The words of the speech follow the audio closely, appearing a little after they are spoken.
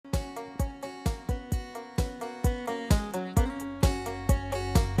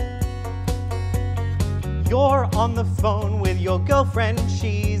You're on the phone with your girlfriend,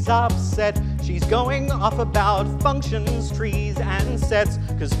 she's upset. She's going off about functions, trees, and sets,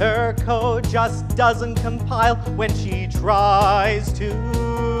 'cause her code just doesn't compile when she tries to.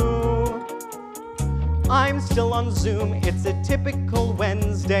 I'm still on Zoom, it's a typical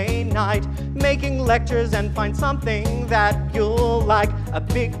Wednesday night, making lectures and find something that you'll like. A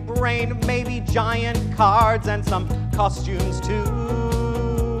big brain, maybe giant cards, and some costumes too.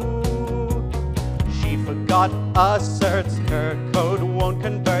 She forgot asserts, her code won't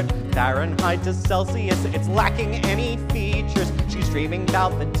convert Fahrenheit to Celsius, it's lacking any features. She's dreaming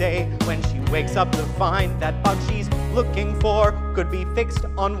about the day when she wakes up to find that bug she's looking for could be fixed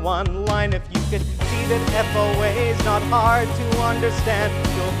on one line. If you could see that FOA's not hard to understand,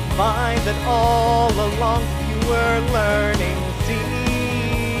 you'll find that all along you were learning C,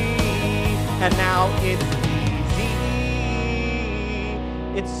 and now it's easy.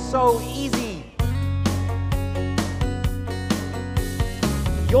 It's so easy.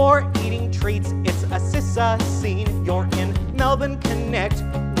 You're eating treats, it's a Sissa scene. You're in Melbourne Connect,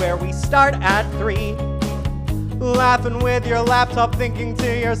 where we start at 3. Laughing with your laptop, thinking to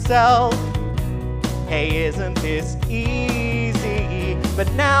yourself, hey, isn't this easy?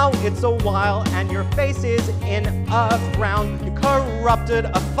 But now it's a while and your face is in a frown. You corrupted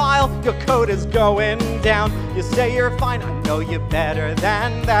a file, your code is going down. You say you're fine, I know you're better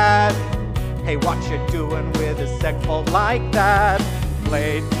than that. Hey, what you doing with a seg fault like that?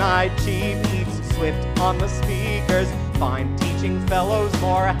 Late night chief eats Swift on the speakers. Find teaching fellows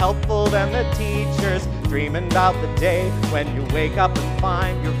more helpful than the teachers. Dreaming about the day when you wake up and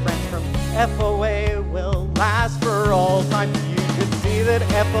find your friends from FOA will last for all time. You could see that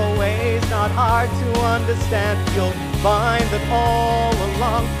FOA's not hard to understand. You'll find that all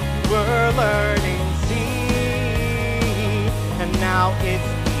along we're learning C, and now it's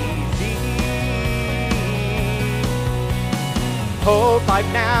easy. Hope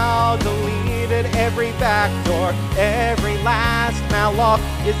I've now deleted every backdoor. Every last malloc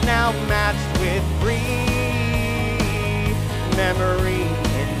is now matched with free memory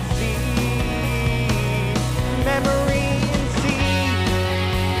in C. Memory in C.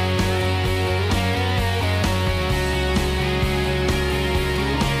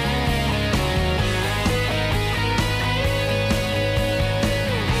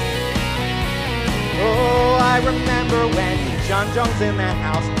 Oh, I remember when John Jones in the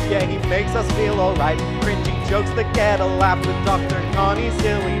house. Yeah, he makes us feel alright. Cringy jokes that get a laugh with Dr. Connie's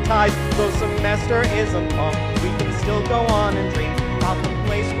silly ties. Though semester isn't long, we can still go on and dream about the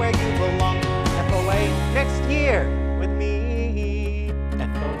place where you belong. FOA next year with me.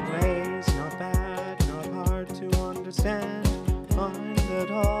 FOA's not bad, not hard to understand. Find that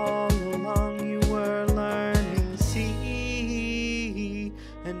all along you were learning C,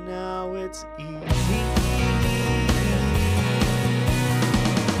 and now it's easy.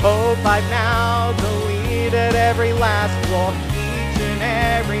 Hope I've now deleted every last flaw. Each and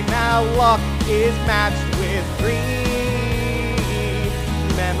every malloc is matched with free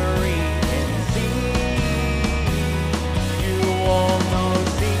memory in C. You all know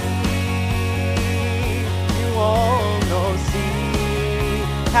C. You all know C.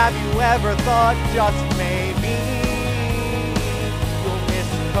 Have you ever thought just maybe you'll miss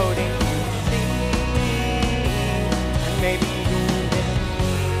coding in C? And maybe